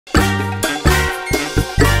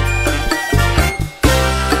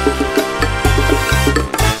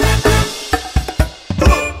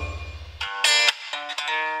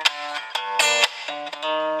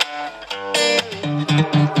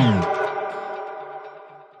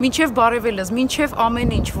Մինչև բարևելս, մինչև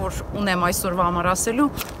ամեն ինչ, որ ունեմ այսօրվա համար ասելու,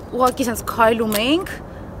 ուղղակի sense քայլում էինք,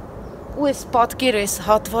 ու այս պատկերը, այս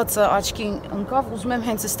հատվածը աչքին ընկավ, ուզում եմ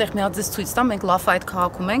հենց այստեղ մի հատ ձեզ ցույց տամ, մենք Լաֆայետ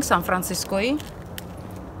քաղաքում ենք, Սան Ֆրանցիսկոյի։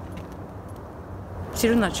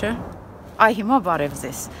 Սիրունա չէ։ Այ հիմա բարև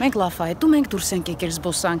ձեզ։ Մենք Լաֆայետում ենք, դուրս ենք եկել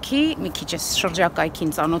զբոսանքի, մի քիչ էս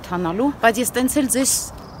շրջակայքին ծանոթանալու, բայց ես տենց էլ ձեզ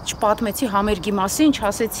չպատմեցի համերգի մասին,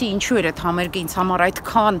 չասեցի ինչու էր այդ համերգը ինձ համար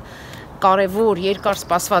այդքան կարևոր, երկար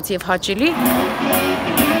սպասված եւ հաճելի։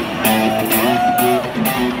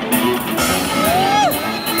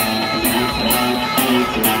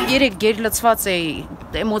 Երեք գերլցված էի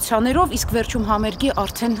էմոցիաներով, իսկ վերջում համերգի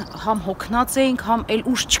արդեն համ հոգնած էինք, համ էլ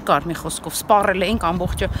ուժ չկար մի խոսքով, սպառել էինք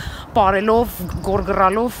ամբողջը պարելով,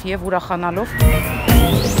 գորգռալով եւ ուրախանալով։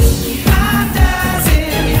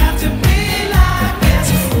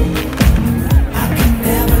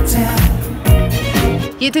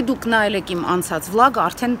 Եթե դուք նայել եք իմ անցած վլոգը,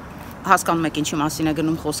 արդեն հասկանում եք ինչի մասին է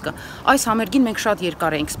գնում խոսքը։ Այս համերգին մենք շատ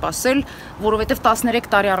երկար էինք սպասել, որովհետև 13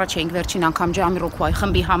 տարի առաջ էինք վերջին անգամ Ջամիրոքվայ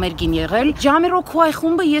խմբի համերգին եղել։ Ջամիրոքվայ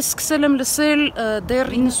խումբը ես սկսել եմ լսել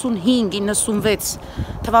դեռ 95-96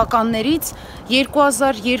 թվականներից,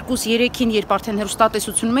 2002-3-ին, երբ արդեն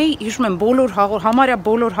հեռուստատեսությունում էի, հիշում եմ համարյա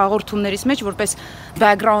բոլոր հաղորդումներից մեջ որպես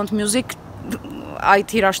background music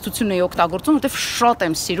այդ հիրաշտությունը էի օգտագործում, որտեվ շատ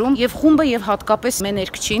եմ սիրում եւ խումբը եւ հատկապես մեն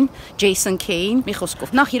երգչին Ջեյսոն Քեյին, մի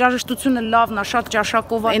խոսքով։ Նախ հիրաժեշտությունը լավն է, շատ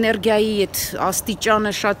ճաշակով է, էներգիայի այդ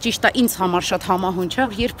աստիճանը շատ ճիշտ է, ինձ համար շատ համահունչ է։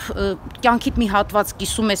 Երբ կյանքիդ մի հատված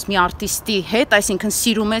կիսում ես մի արտիստի հետ, այսինքն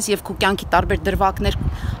սիրում ես եւ քո կյանքի տարբեր դրվագներ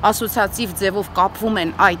ասոցիատիվ ձևով կապվում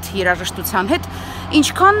են այդ հիրաժեշտության հետ,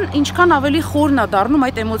 ինչքան ավելի խորն է դառնում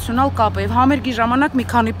այդ էմոցիոնալ կապը։ Եվ համերգի ժամանակ մի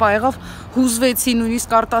քանի պա եղավ հուզվեցի,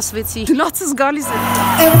 նույնիսկ արտասվեցի։ Լացս գալիս է։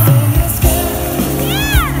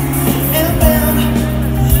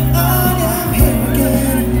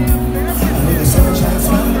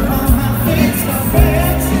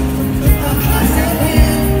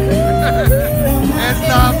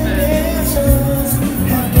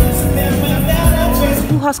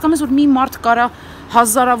 Ու հասկանում ես, որ մի մարդ կարա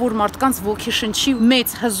հազարավոր մարդկանց ոգեշնչի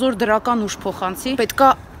մեծ հզոր դրական ուժ փոխանցի,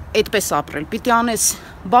 պետքա այդպես ապրել, պիտի անես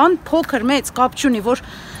բան, փոքր, մեծ, կապ չունի, որ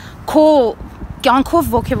քո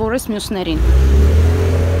կյանքով ոգևորես մյուսներին։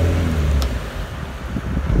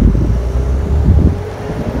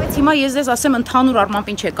 Բայց հիմա ես ձեզ ասեմ ընդհանուր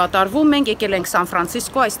առմամբ ինչ է կատարվում, մենք եկել ենք Սան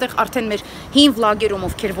Ֆրանցիսկո, այստեղ արդեն մեր հին վլոգերում,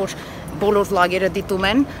 ովքեր որ բոլոր վլոգերը դիտում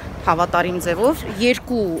են, հավատարիմ ձևով,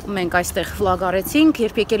 երկու մենք այստեղ վլոգ արեցինք,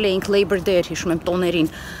 երբ եկել էինք Labor Day, հիշում եմ տոներին,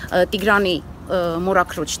 Տիգրանի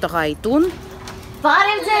մորաքրոջ տղայի տուն։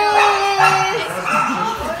 Բարև ձեզ։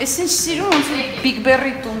 Էս ինչ սիրում ոնց է Big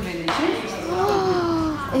Berry տուն լինի, չէ՞։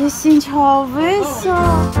 Էս ինչ հավես է։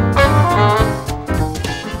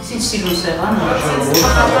 Էս ինչ սիրուն սեղան է։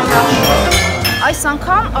 Այս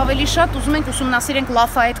անգամ ավելի շատ ուզում ենք ուսումնասիրենք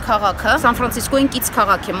Լաֆայետ քաղաքը, Սան Ֆրանցիսկոյին կից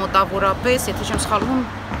քաղաք է մոտավորապես, եթե չեմ սխալվում,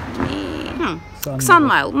 20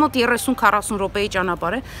 մայլ, մոտ 30-40 րոպեի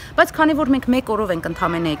ճանապարհ է, բայց քանի որ մենք մեկ օրով ենք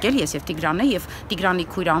ընդամենը եկել, ես եւ Տիգրանը եւ Տիգրանի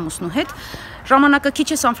քույր ամուսնու հետ, ժամանակը քիչ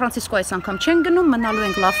է Սան Ֆրանցիսկո այս անգամ չեն գնում, մնալու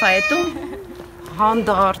ենք Լաֆայետում։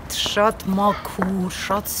 Հանդարտ, շատ մաքուր,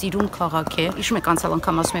 շատ սիրուն քաղաք է։ Հիշում եք անցյալ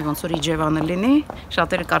անգամ ասում եմ ոնց որ Իջևանը լինի,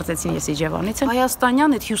 շատերը կարծեցին ես Իջևանից եմ։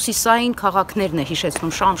 Հայաստանյան այդ հյուսիսային քաղաքներն է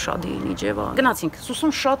հիշեցնում Շամշադին, Իջևան։ Գնացինք,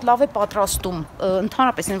 Սուսոն շատ լավ է պատրաստում,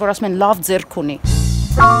 ընդհանրապես այն որ ասում են լավ ձեռք ունի։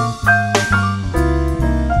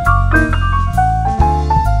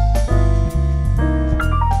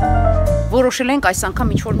 Որոշել ենք այս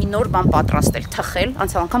անգամ ինչ-որ մի նոր բան պատրաստել, թխել,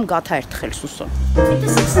 անցյալ անգամ գաթա էր թխել Սուսոն։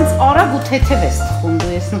 Դիտես սենց արագ ու թեթև ես թխում,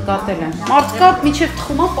 դու ես նկատել եմ։ Մարդկա միջև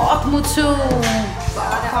թխումը պատմություն։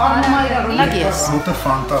 Խառնում է իրար, օրինակ ես։ Մոտը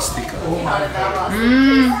ֆանտաստիկ է։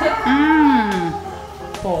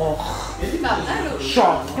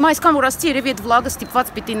 Շատ։ Հիմա այսքան որ ասացի, երևի այդ վլոգը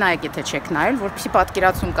ստիպված պիտի նայեք, եթե չեք նայել, որպեսզի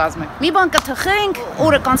պատկերացում կազմեք։ Մի բան կթխենք,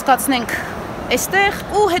 օրը կանցկացնենք այստեղ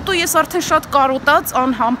ու հետո ես արդեն շատ կարոտած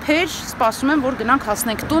անհամբեր սպասում եմ որ գնանք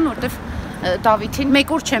հասնենք տուն, որտեվ Դավիթին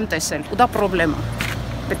մեկ օր չեմ տեսել ու դա պրոբլեմ է։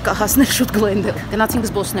 Պետք է հասնել շուտ գլենդել։ Գնացինք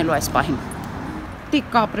զբոսնելու այս պահին։ Տիկ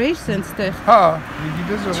կապրեիր սենց տեղ։ Հա,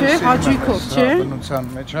 գիտես որ չէ, հաճույքով, չէ։ Բնության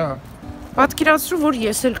մեջ, հա։ Պատկերացրու որ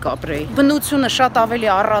ես էլ կապրեի։ Բնությունը շատ ավելի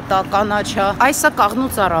առատ է, կանաչ է։ Այս է կաղնու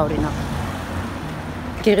ծառա օրինակ։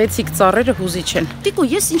 Գեղեցիկ ծառերը հուզիչ են։ Տիկո,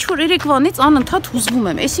 ես ինչ որ երեկվանից անընդհատ հուզվում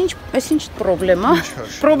եմ։ Էս ինչ պրոբլեմա։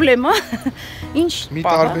 Պրոբլեմա։ Ինչ։ Մի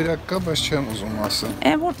տարբերակ կա, բայց չեմ ուզում ասեմ։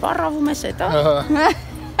 Այն որ պարավում ես էդ, հա։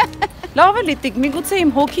 Լավ էլի տիկ, միգուցե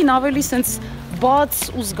իմ հոգին ավելի սենց բաց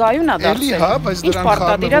ու զգայուն է դարձել։ Հա, բայց ինչ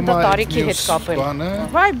պարտադիր է դա տարիքի հետ կապել։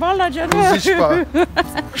 Վայ, բալա ջան։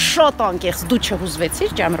 Շատ անկեղծ դու չհուզվեցիր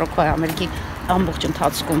Ճամրոկվայ ամերիկի ամբողջ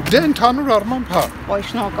ընթացքում։ Դե ընդհանուր առմամբ հա։ Ոայ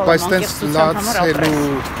շնորհակալ եմ անկեղծության համար ապրես։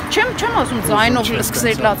 Չեմ ասում ձայնով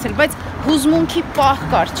սկսել լացել, բայց հուզմունքի պահ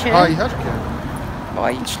կար, չէ։ Հա, իհարկե։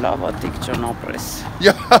 Այ ինչ լավ է դիք ջան ապրես։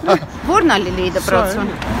 Որն է Լիլիի դպրոցը։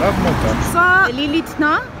 Լավ մոտ է։ Սա Լիլիթն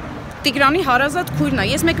է, Տիգրանի հարազատ քույրն է։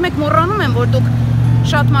 Ես մեկ-մեկ մոռանում եմ, որ դուք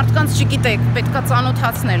շատ մարդկանց չգիտեք, պետքա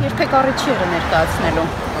ծանոթացնել։ Երբեք առիթ չի եղել ներկայացնելու։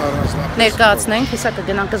 Ներկայացնենք, հեսա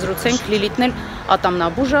կգնանք զրուցենք, Լիլիթն էլ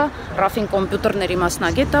ատամնաբուժ է, Ռաֆին կոմպյուտերների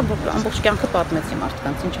մասնագետ է, ամբողջ կյանքը պատմեցի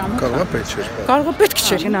մարդկանց, ինչ անում։ Կարողա պետք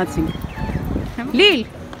չէր գնացինք։ Լիլ,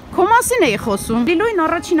 քո մասին էի խոսում։ Լիլոյին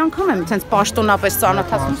առաջին անգամ եմ ցենց պաշտոնապես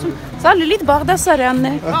ծանոթացնում։ Սա Լիլիթ Բաղդասարյանն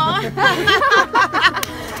է։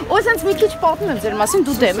 Ոս հենց մի քիչ պատմում եմ ձեր մասին,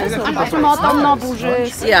 դու դեմ ես, ասում ատամնաբուժ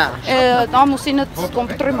ես, ամուսինդ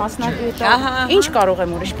կոմպյուտերի մասնագետ է։ Ինչ կարող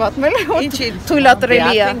եմ ուրիշ պատմել,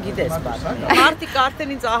 թույլատրելի է։ Գիտես պատմել։ Մարդիկ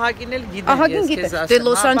արդեն ինձ ահագին էլ գիտեն, ես քեզ ասում։ Դե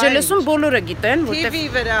Լոս Անջելեսում բոլորը գիտեն, որտեղ TV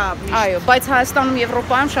վրա։ Այո, բայց Հայաստանում,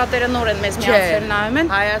 Եվրոպայում շատերը նոր են մեզ միացել նայում են։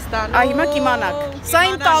 Հայաստանում։ Այ հիմա կիմանաք։ Սա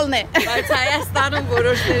իմ տալն է։ Բայց Հայաստանում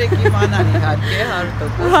որոշները կիմանան իհարկե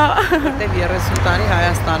 100%։ Որտեղ 30 տարի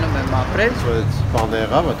Հայաստանում եմ ապրել։ Բան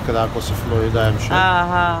եղավ, այդ կրակոցը Ֆլորիդայում շա։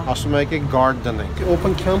 Ահա։ Ասում եք guard դնենք։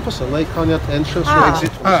 Open campus-ը, like քանի հատ entrance ու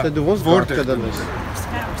exit ուսը դու ոնց guard կդնես։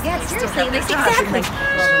 Yeah, seriously, like exactly.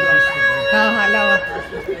 Ահա, լավ։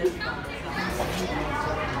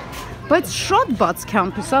 Բայց շատ բաց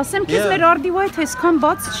campus, ասեմ քեզ մեր RD-White այսքան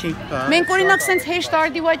բաց չի։ Մենք օրինակ sense հեշտ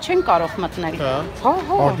RD-White չեն կարող մտնել։ Հա։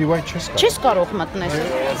 RD-White չես կարող։ Չես կարող մտնել։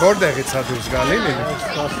 Որտեղից է դուրս գալի Լիլի։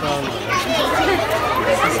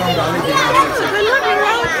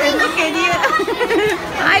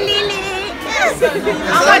 Այ Լիլի։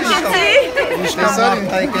 Աղաչեցի։ Տեսար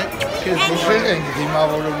քեզ ուժեղ ենք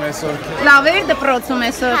դիմավորում այսօր։ Լավ էր դպրոցում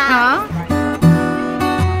այսօր, հա։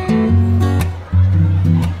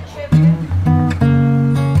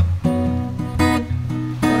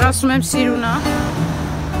 Ասում եմ Սիրունա։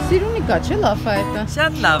 Սիրունի կա չէ Լաֆայետը։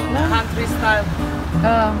 Շատ լավ, country style։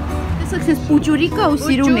 Հա։ Տեսեք, sense պուջուրիկա ու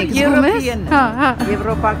Սիրունիկ զգում ես։ Հա, հա։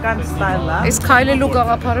 Եվրոպական style է։ Այս քայլելու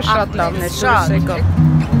գաղափարը շատ լավն է, շուտ եկա։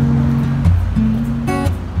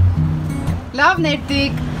 Լավն էր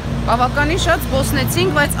դիք։ Բավականին շատ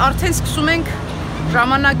զբոսնեցինք, բայց արդեն սկսում ենք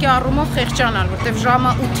ժամանակի առումով խեղճանալ, որտեվ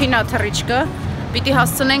ժամը 8-ին է թռիչքը։ Պիտի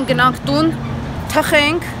հասցնենք գնանք տուն,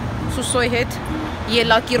 թխենք Սուսոյի հետ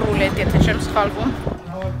Ելակի Ռուլետ, եթե չեմ սխալվում։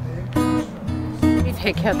 Իվ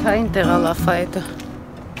հեքիաթային տեղ է Լաֆայետը։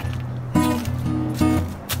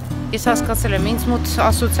 Ես հասկացել եմ, ինձ մոտ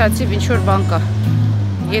ասոցիատիվ ինչ-որ բան կա։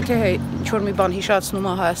 Եթե ինչ-որ մի բան հիշացնում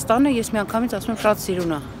է Հայաստանը, ես միանգամից ասում եմ շատ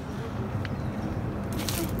Սիրուն է։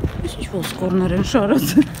 Ես ինչ ոսկորներ են շարած։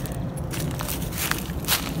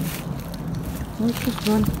 Ինչ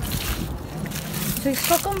բան։ Սա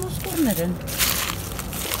իսկական ոսկորներ են։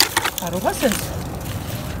 Կարող ասես։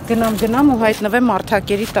 Գնամ ու հայտնվեմ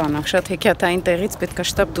Մարդակերի տանը, շատ հեքիաթային տեղից պետք է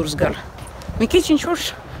շտապ դուրս գալ։ Մի քիչ ինչ-որ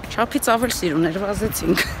չափից ավել սիրուներ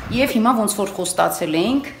վազեցինք։ Եվ հիմա ոնց որ խոստացել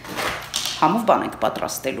էինք, համով բան ենք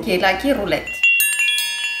պատրաստելու։ Ելակի ռուլետ։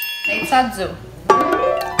 Մեծաձու։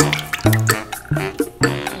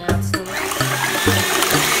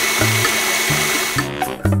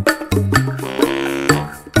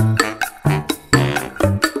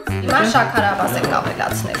 Հիմա շաքարավազ ենք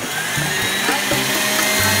ավելացնելու։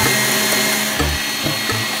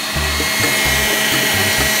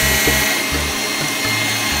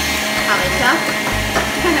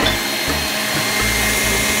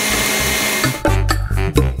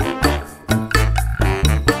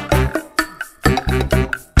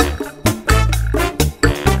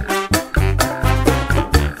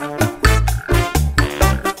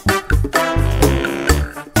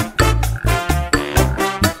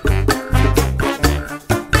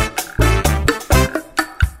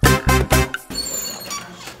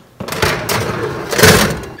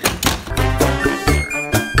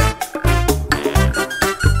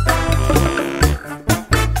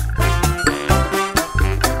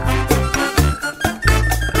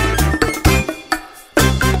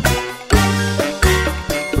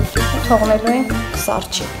 Թողնելու ենք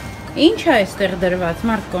սարճի։ Ինչ է այստեղ դրված,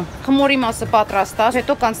 Մարկո։ Խմորի մասը պատրաստած,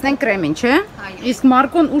 հետո կանցնենք կրեմին, չէ՞։ Իսկ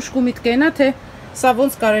Մարկոն ուշք ու միտք կենա, թե սա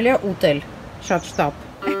ոնց կարելի է ուտել։ Շատ շտապ։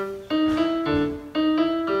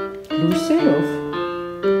 Լույսերով։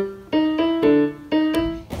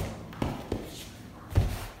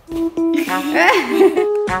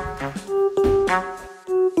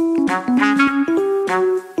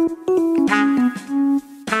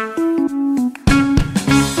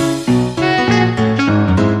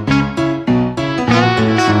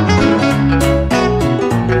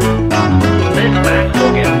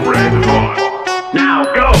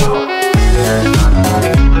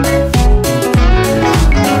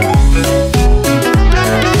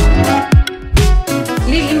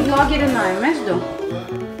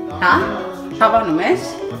 ես։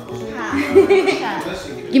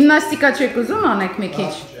 Գիմնաստիկա չեք ուզում անեք մի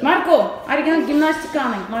քիչ։ Մարկո, արի գնանք գիմնաստիկա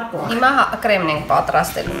անենք, Մարկո։ Հիմա կրեմն ենք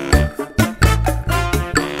պատրաստելու։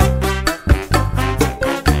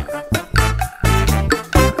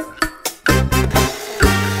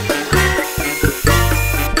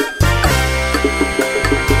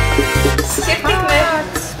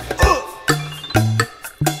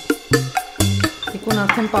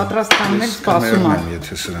 Պատրաստ կանել սպասում եմ,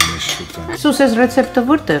 եթե սրանից շուտ եմ։ Սուս, այս ռեցեպտը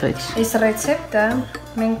որտեղից։ Այս ռեցեպտը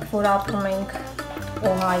մենք որ ապրում ենք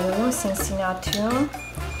Օհայոյում, Սինսինաթիում,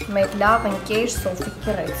 մեր լավ ընկեր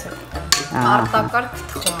Սոֆիկի ռեցեպտը։ Արտակարգ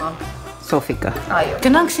թխումը։ Սոֆիկը։ Այո։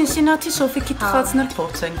 Գնանք Սինսինաթի Սոֆիկի թխածն էլ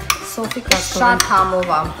փորձենք։ Սոֆիկը շատ համով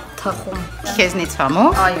է թխում։ Քեզնից համով։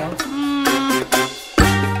 Այո։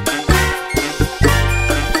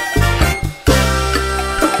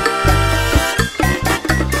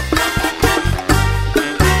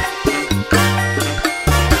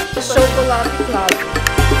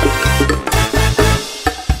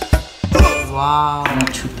 Վաու,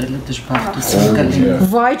 չուտելը դժբախտություն կլինի։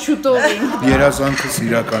 Վայ չուտովին։ Երազանքս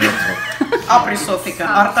իրականացավ։ Ապրի Սոֆիկը,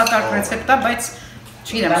 արտակարգ ռեցեպտա, բայց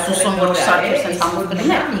չգիտեմ, Սուսոն որ սարքեր sense համով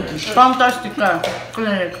կլինի։ Ֆանտաստիկա,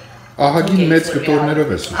 կներեք։ Ահագին մեծ կտորներով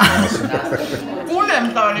ես ուտում ասեմ։ Ուր եմ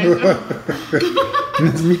տալիս։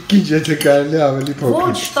 Մի քիչ եթե կարելի ավելի փոքր։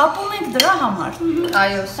 Ոչ, շտապում ենք դրա համար։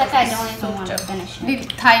 Այո, Такая довольно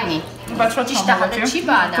թայնի։ Բայց շատ Ճիշտ է, համով հələ չի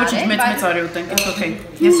բանալ, Ոչ մեծ արի ուտենք, it's okay։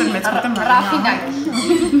 Ես էլ մեծ մտեմ։ Ռաֆինակ։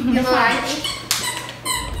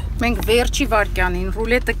 Մենք վերջի վարքյանին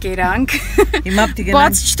ռուլետը կերանք։ Հիմա պիտի գնանք։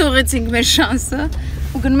 Բաց չթողեցինք մեր շանսը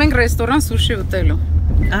ու գնում ենք ռեստորան սուշի ուտելու։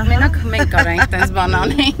 Մենակ մենք կարանք տես բան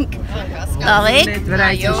անենք։ Տաղեք։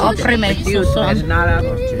 Ապրի մեր Սուսոն։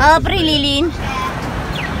 Ապրի Լիլին։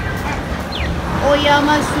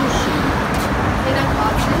 Օյամա սուշի։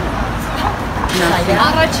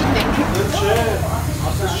 Առաջին ենք։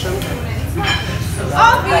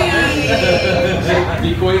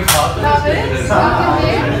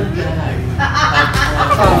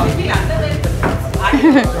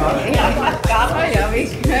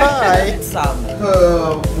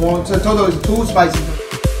 Total is 2 spicy.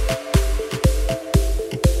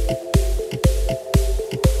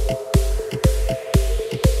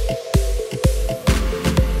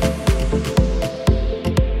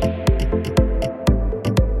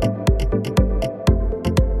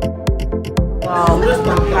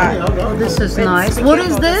 This is nice. What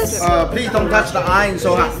is this? Please don't touch the iron,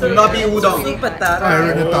 so not be udon.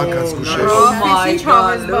 Iron տակած կուշեր։ Oh my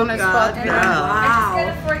god, look look at at that.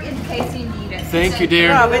 In case you need it. Thank you, dear.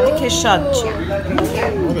 Պետք է շատ չի։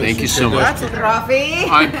 Thank you so much. Ռաֆի։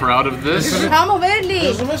 I'm proud of this. Համով էլի։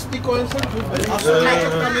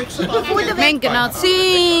 Մենք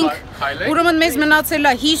գնացինք։ Ուրեմն մեզ մնացել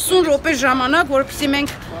է 50 րոպե ժամանակ, որպեսզի մենք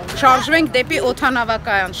շարժվենք դեպի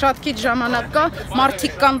օդանավակայան։ Շատ քիչ ժամանակ կա,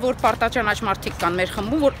 մարդիկ կան, որ պարտաճանաչ մարդիկ կան մեր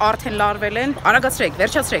խմբում, որ արդեն լարվել են։ Արագացրեք,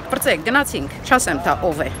 վերջացրեք, պրծեք, գնացինք։ Չասեմ դա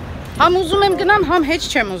ով է։ Համ ուզում եմ գնամ, համ հեչ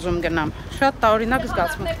չեմ ուզում գնամ։ Շատ տարօրինակ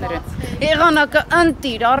զգացմունքներ են։ Եղանակը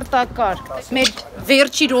ընտիր, արտակարգ։ Մեր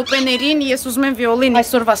վերջի րոպեներին ես ուզում եմ վիոլին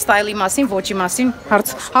այսօրվա ստայլի մասին, ոճի մասին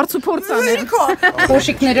հարց ու փորձ անեմ։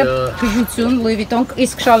 Խոշիկները բիժություն, Louis Vuitton,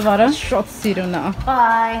 իսկ շալվարը շատ սիրուն է։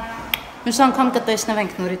 Bye. Մյուս անգամ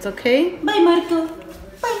կտեսնվենք նորից, okay? Bye, Marco.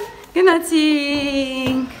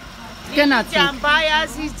 Գնացինք։ Գնացինք։ Բայ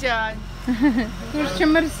Ազիզյան։ Դուրս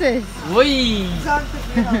չմրսես։ Ոյ։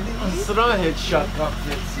 Սրա հետ շատ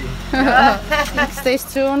կապվեցի։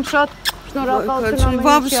 Ստեսություն, շատ շնորհակալություն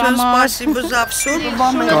Բաբսան, спасибо за всё.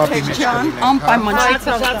 Вам Ջան, անպայման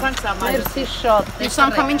Մերսի շատ։ Մյուս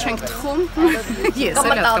անգամ ինչ ենք թխում։ Ես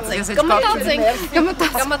էլ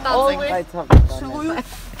Կմտածենք։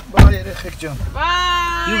 Բարի երեխեք ջան։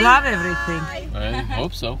 You have everything. I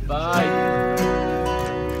hope so. Bye.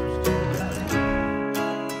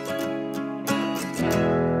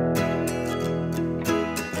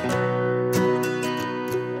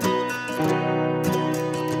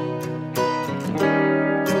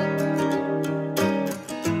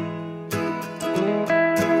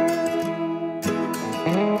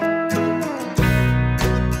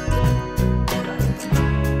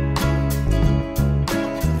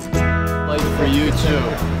 For you too.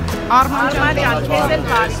 Arman քեզ էլ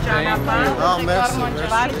բարի ճանապարհ։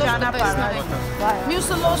 Բարի ճանապարհ։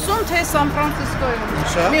 Մյուսը լոսում թե Սան Ֆրանցիսկոյին։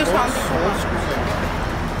 Մյուս հանդիպումը։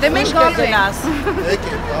 Դե մենք գալու ենք։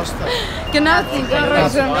 Եկեք, աստա։ Գնացինք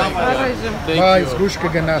առայժմ։ Բայց գուշ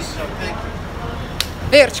կգնաս։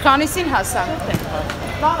 Վերջ, քանիսին հասանք։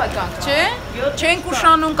 Լավ եկանք, չէ։ Չենք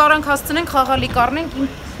ուշանում, կարանք հասցնենք խաղալիք առնենք,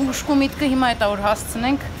 իմ ուշկու միտքը հիմա է դա որ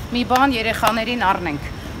հասցնենք մի բան երեխաներին առնենք։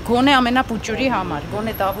 Գոնե ամենապուճուրի համար,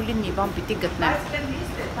 գոնե տավուլին մի բան պիտի գտնեմ։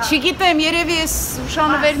 Չգիտեմ, երևի ես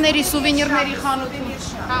ուշանվերների, սուվենիրների խանութում։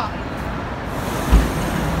 Հա։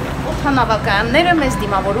 Օդանավականները մեզ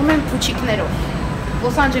դիմավորում են փուչիկներով։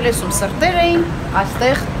 Լոս Անջելեսում սրտեր էին,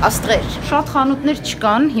 այստեղ աստղեր։ Շատ խանութներ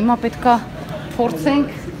չկան, հիմա պետքա փորձենք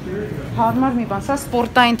հարմար մի բան, սա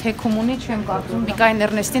սպորտային թեքում ունի, չեմ կարծում Բիկային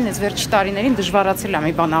Էրնեստին այս վերջի տարիներին դժվարացել է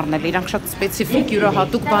մի բան առնել, իրանք շատ սպეციფიկ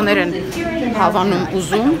յուրահատուկ բաներ են հավանում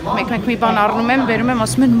ուզում, մեկ-մեկ մի բան առնում եմ, բերում եմ,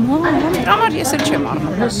 ասում են, «Մամ, դրա համար ես էլ չեմ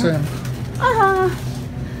առնում»։ Ահա։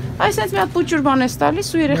 Այսպես մի հատ փուճուր բան ես տալիս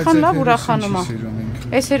ու երեխան լավ ուրախանում է։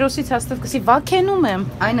 Այս հերոսից հաստատ կսի վաքենում եմ,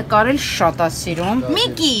 այն նկարել շատ է սիրում։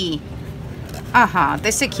 Միկի։ Ահա,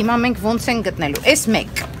 տեսեք հիմա մենք ոնց են գտնելու։ Էս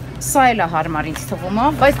մեկ։ Սա էլ է հարմար ինձ թվում է,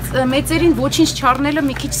 բայց մեծերին ոչինչ չառնելը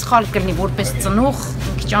մի քիչ սխալ կլինի, որպես ծնող,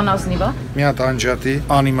 մի քիչ անազնիվ է։ Մի հատ անջատի,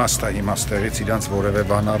 անիմաստ է հիմա ստեղից իրանց որևէ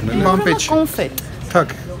բան առնելը։ Բան պետք չի։ Կոնֆետ։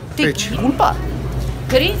 Թակ, պետք չի։ Գուլպա։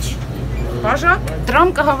 Գրիչ։ Բաժակ, դրամ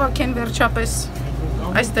կհավաքեն վերջապես։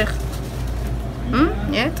 Այստեղ։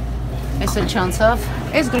 Ետ։ Այս էլ չանցավ։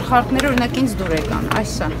 Այս գլխարկները օրինակ ինձ դուր եկան,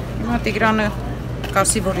 այսա։ Հիմա Տիգրանը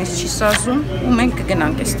կասի, որ ինձ չի սազում, ու մենք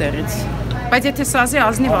կգնանք այստեղից։ Բայց եթե սազի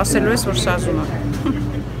ազնիվ ասելու ես, որ սազում է։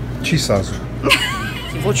 Չի սազում։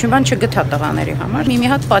 Ոչ մի բան չգտա տղաների համար։ Մի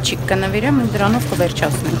հատ պաչիկ կնվիրեմ ու դրանով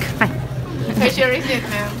կվերջացնենք։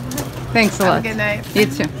 Thanks a lot. Good night. You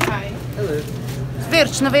too. Hi. Hello.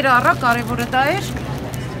 Վերջ նվերը առա, կարևորը դա էր։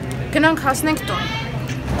 Գնանք հասնենք տուն։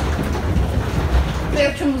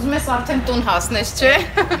 Վերջում ուզում ես արդեն տուն հասնես, չէ։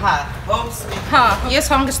 Հա, ոնց։ Հա, ես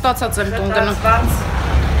հանգստացած եմ տուն գնում։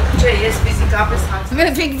 Չէ, ես ֆիզիկապես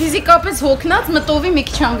Ֆիզիկապես հոգնած, մտովի մի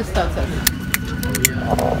քիչ հանգստացած։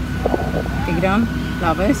 Տիգրան,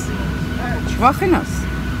 լավ ես։ Չվախենաս։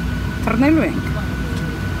 Թռնելու ենք։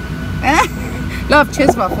 Լավ,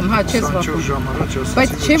 չես վախում, հա, չես վախում։ Բայց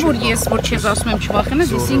չէ որ ես որ չես ասում եմ չվախենաս,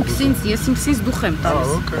 ես ինքսինց դուխ եմ տալիս։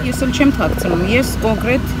 Ես էլ չեմ թաքցնում, ես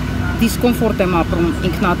կոնկրետ դիսկոմֆորտ եմ ապրում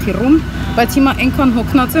ինքնաթիռում, բայց հիմա այնքան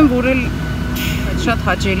հոգնած եմ, որ էլ շատ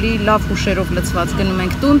հաճելի, լավ հուշերով լցված գնում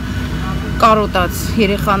ենք տուն, կարոտած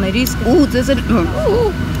երեխաներիս, ու ձեզ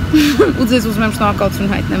ուզում եմ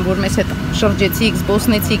շնորհակալություն հայտնեմ, որ մեզ հետ շրջեցիք,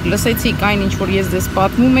 զբոսնեցիք, լսեցիք այն ինչ որ ես ձեզ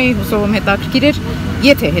պատմում էի, հուսով եմ հետաքրքիր էր,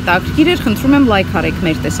 եթե հետաքրքիր էր, խնդրում եմ լայք արեք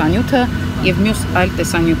մեր տեսանյութը եւ մյուս այլ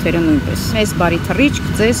տեսանյութերը նույնպես։ Մեզ բարի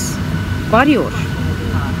թռիչք, ձեզ բարի օր։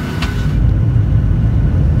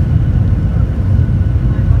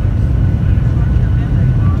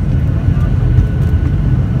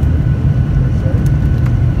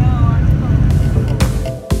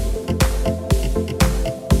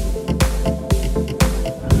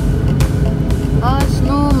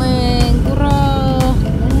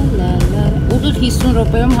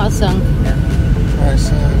 Րոպեում հասանք։ Այս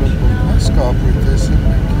կապույտ տեսեք։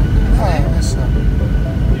 Հա, այսա։